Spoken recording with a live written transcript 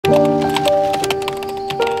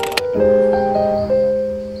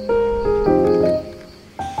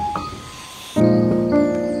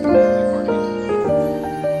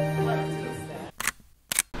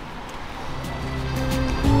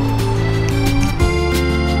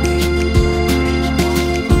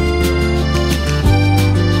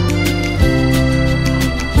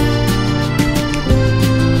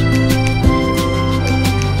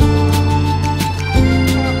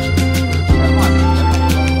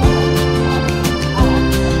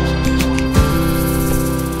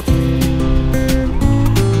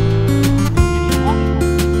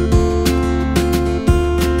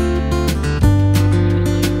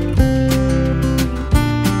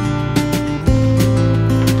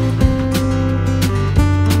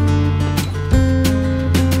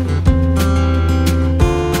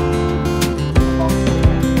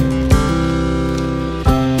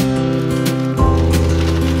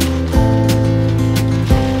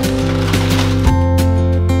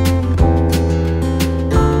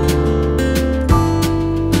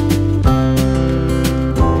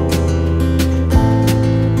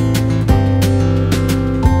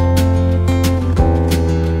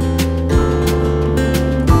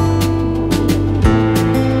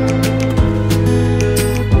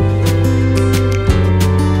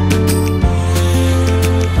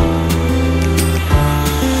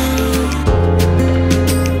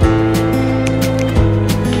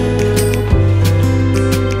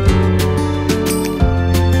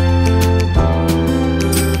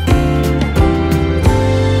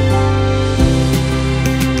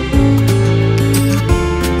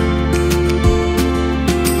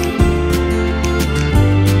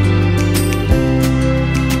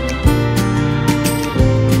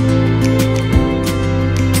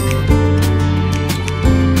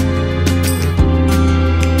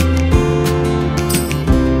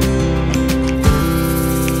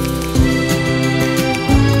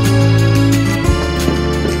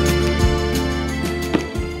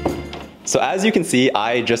So as you can see,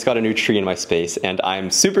 I just got a new tree in my space and I'm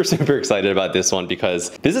super excited about this one because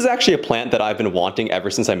this is actually a plant that I've been wanting ever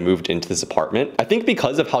since I moved into this apartment. I think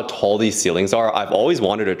because of how tall these ceilings are, I've always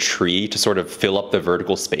wanted a tree to sort of fill up the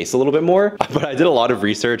vertical space a little bit more. But I did a lot of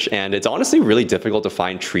research and it's honestly really difficult to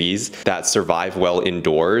find trees that survive well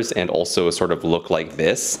indoors and also sort of look like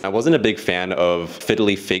this. I wasn't a big fan of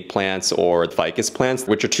fiddly fig plants or ficus plants,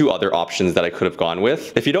 which are two other options that I could have gone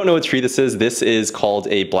with. If you don't know what tree this is called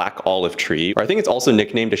a black olive tree, or I think it's also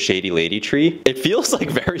nicknamed a shady lady tree. It feels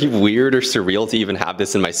like very weird or surreal to even have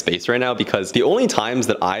this in my space right now because the only times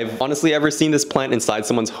that I've honestly ever seen this plant inside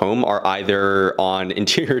someone's home are either on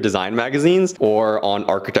interior design magazines or on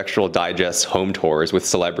Architectural Digest home tours with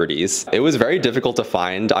celebrities. It was very difficult to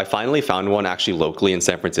find. I finally found one actually locally in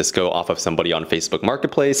San Francisco off of somebody on Facebook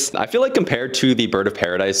Marketplace. I feel like compared to the bird of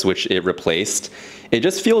paradise, which it replaced, it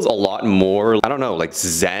just feels a lot more, I don't know, like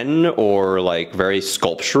zen or like very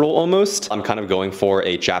sculptural almost. I'm kind of going for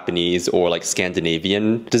a Japanese or like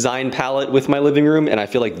Scandinavian design palette with my living room, and I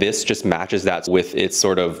feel like this just matches that with its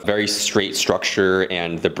sort of very straight structure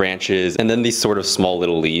and the branches and then these sort of small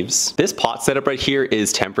little leaves. This pot setup right here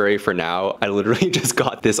is temporary for now. I literally just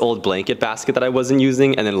got this old blanket basket that I wasn't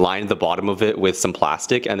using and then lined the bottom of it with some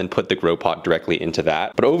plastic and then put the grow pot directly into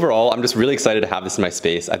that. But overall, I'm just really excited to have this in my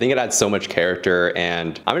space. I think it adds so much character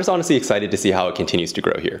and I'm just honestly excited to see how it continues to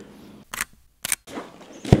grow here.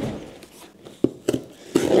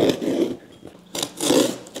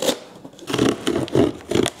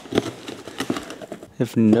 I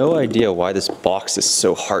have no idea why this box is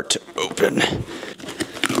so hard to open.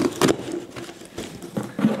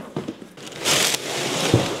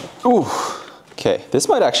 Ooh, okay, this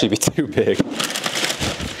might actually be too big.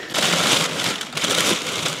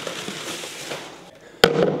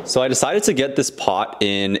 So I decided to get this pot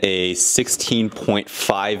in a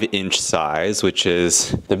 16.5 inch size, which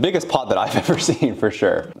is the biggest pot that I've ever seen for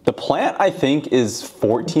sure. The plant I think is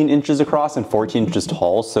 14 inches across and 14 inches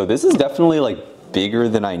tall, so this is definitely like bigger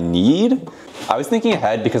than I need. I was thinking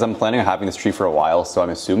ahead because I'm planning on having this tree for a while, so I'm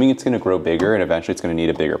assuming it's gonna grow bigger and eventually it's gonna need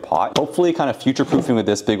a bigger pot. Hopefully kind of future-proofing with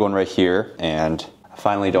this big one right here, and I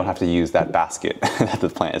finally don't have to use that basket that the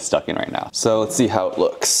plant is stuck in right now. So let's see how it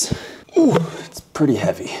looks. Ooh, it's pretty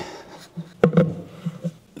heavy. I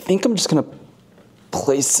think I'm just gonna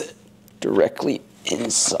place it directly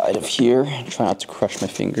inside of here and try not to crush my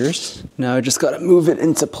fingers. Now I just gotta move it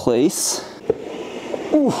into place.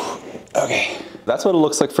 Ooh, okay. That's what it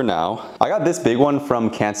looks like for now. I got this big one from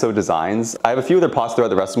Canso Designs. I have a few other pots throughout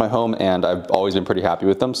the rest of my home and I've always been pretty happy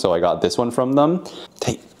with them, so I got this one from them.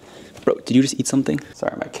 Hey, bro, did you just eat something?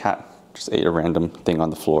 Sorry, my cat just ate a random thing on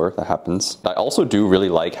the floor. That happens. I also do really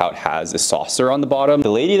like how it has a saucer on the bottom.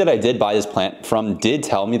 The lady that I did buy this plant from did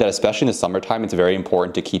tell me that especially in the summertime, it's very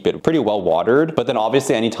important to keep it pretty well watered. But then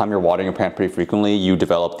obviously anytime you're watering a plant pretty frequently, you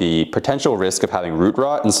develop the potential risk of having root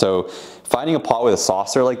rot. And so finding a pot with a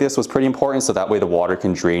saucer like this was pretty important, so that way the water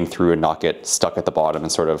can drain through and not get stuck at the bottom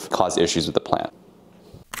and sort of cause issues with the plant.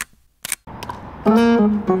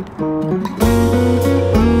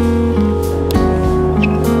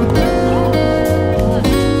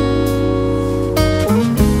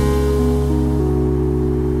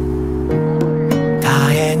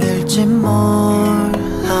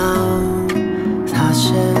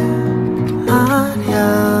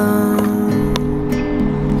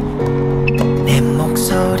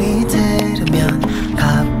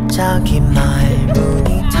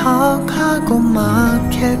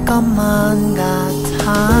 것만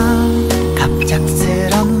같아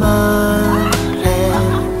갑작스런 말에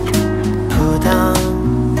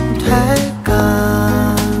부담될까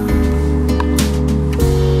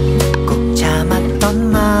꼭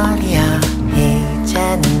참았던 말이야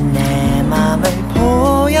이제는 내 맘을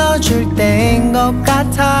보여줄 때인 것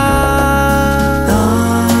같아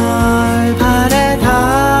널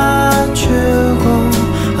바래다 주고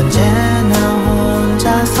언제나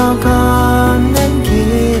혼자서 걷는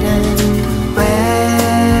길에 왜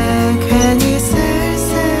괜히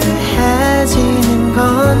쓸쓸해지는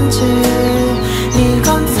건지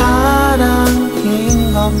이건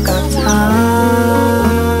사랑인 것 같아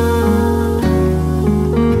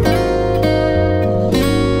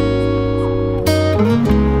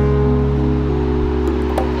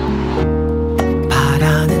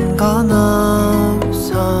바라는 건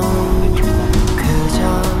없어 그저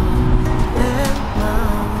내 맘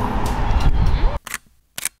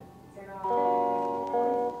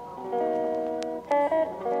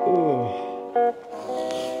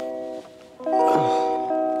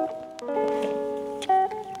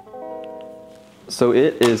So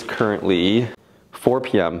it is currently 4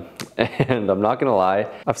 p.m. and I'm not gonna lie,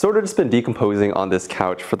 I've sort of just been decomposing on this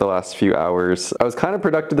couch for the last few hours. I was kind of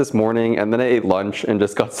productive this morning and then I ate lunch and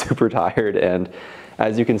just got super tired, and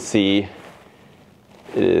as you can see,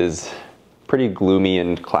 it is pretty gloomy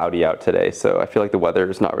and cloudy out today, so I feel like the weather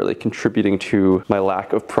is not really contributing to my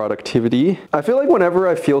lack of productivity. I feel like whenever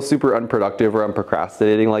I feel super unproductive or I'm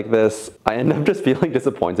procrastinating like this, I end up just feeling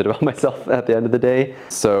disappointed about myself at the end of the day.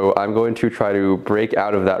 So I'm going to try to break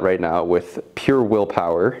out of that right now with pure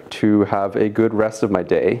willpower to have a good rest of my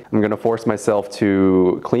day. I'm gonna force myself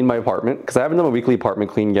to clean my apartment because I haven't done a weekly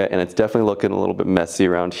apartment clean yet and it's definitely looking a little bit messy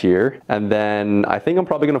around here. And then I think I'm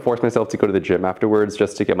probably gonna force myself to go to the gym afterwards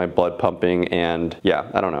just to get my blood pumping, and yeah,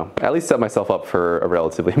 I don't know, at least set myself up for a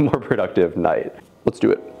relatively more productive night. Let's do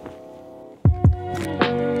it.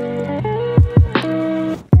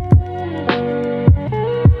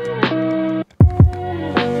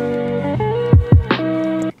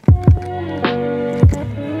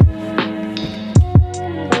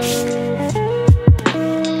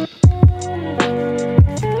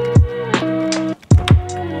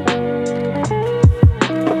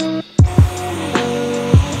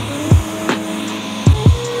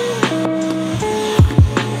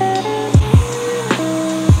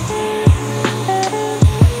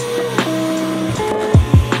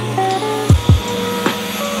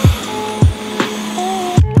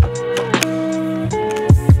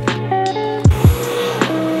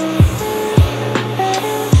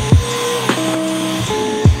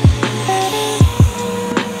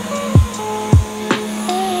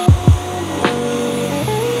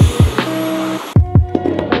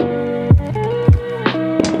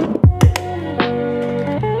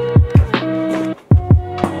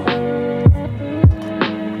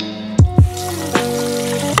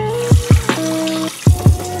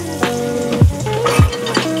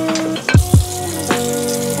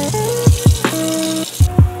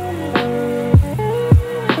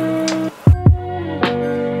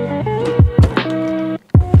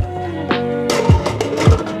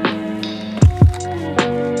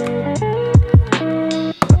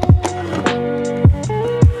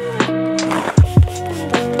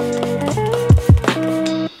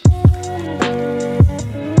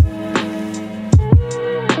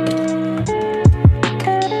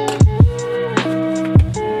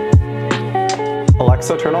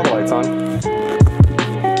 Alexa, turn all the lights on.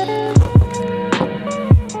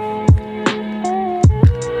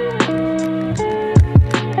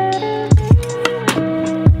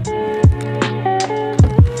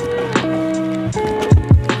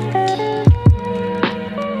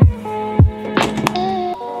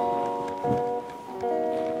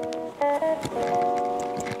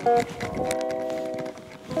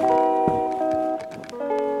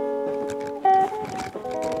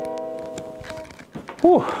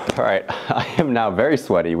 Whew. All right, I am now very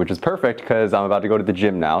sweaty, which is perfect because I'm about to go to the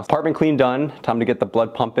gym now. Apartment clean done, time to get the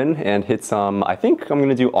blood pumping and hit some, I think I'm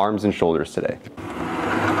gonna do arms and shoulders today.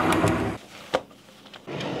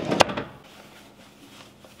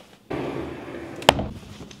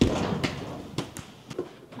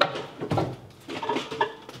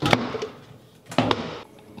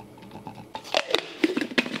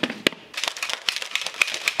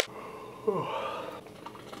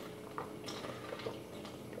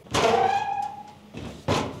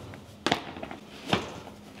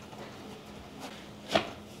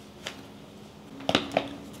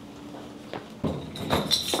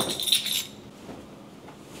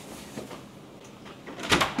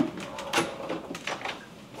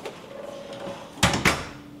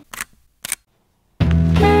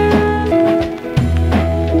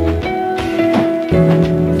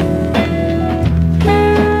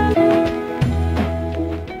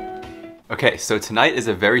 Okay, so tonight is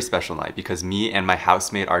a very special night because me and my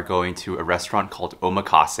housemate are going to a restaurant called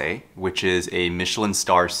Omakase, which is a Michelin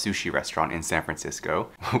star sushi restaurant in San Francisco.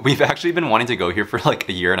 We've actually been wanting to go here for like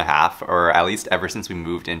a year and a half, or at least ever since we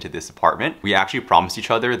moved into this apartment. We actually promised each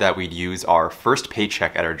other that we'd use our first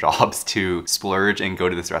paycheck at our jobs to splurge and go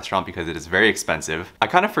to this restaurant because it is very expensive. I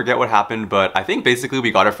kind of forget what happened, but I think basically we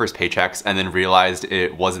got our first paychecks and then realized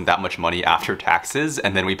it wasn't that much money after taxes,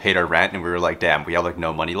 and then we paid our rent and we were like, damn, we have like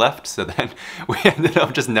no money left. So then we ended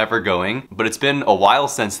up just never going. But it's been a while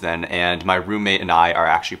since then, and my roommate and I are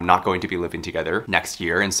actually not going to be living together next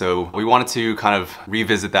year, and so we wanted to kind of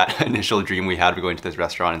revisit that initial dream we had of going to this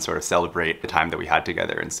restaurant and sort of celebrate the time that we had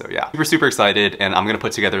together. And so yeah, we're super excited, and I'm gonna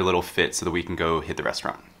put together a little fit so that we can go hit the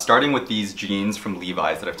restaurant. Starting with these jeans from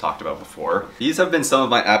Levi's that I've talked about before. These have been some of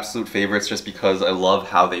my absolute favorites just because I love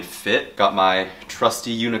how they fit. Got my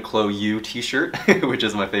trusty Uniqlo U t-shirt, which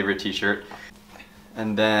is my favorite t-shirt.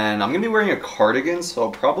 And then I'm gonna be wearing a cardigan, so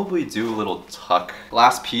I'll probably do a little tuck.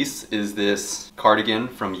 Last piece is this cardigan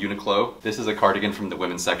from Uniqlo. This is a cardigan from the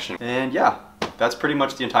women's section. And yeah, that's pretty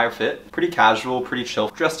much the entire fit. Pretty casual, pretty chill.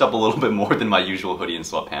 Dressed up a little bit more than my usual hoodie and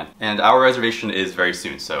sweatpants. And our reservation is very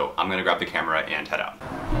soon, so I'm gonna grab the camera and head out.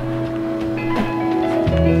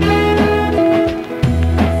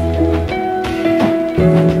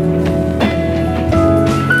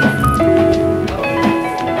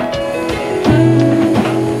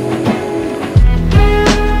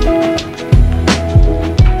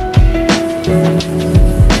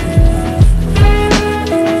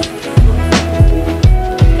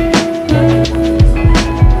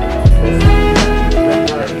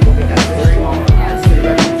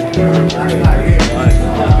 Bye.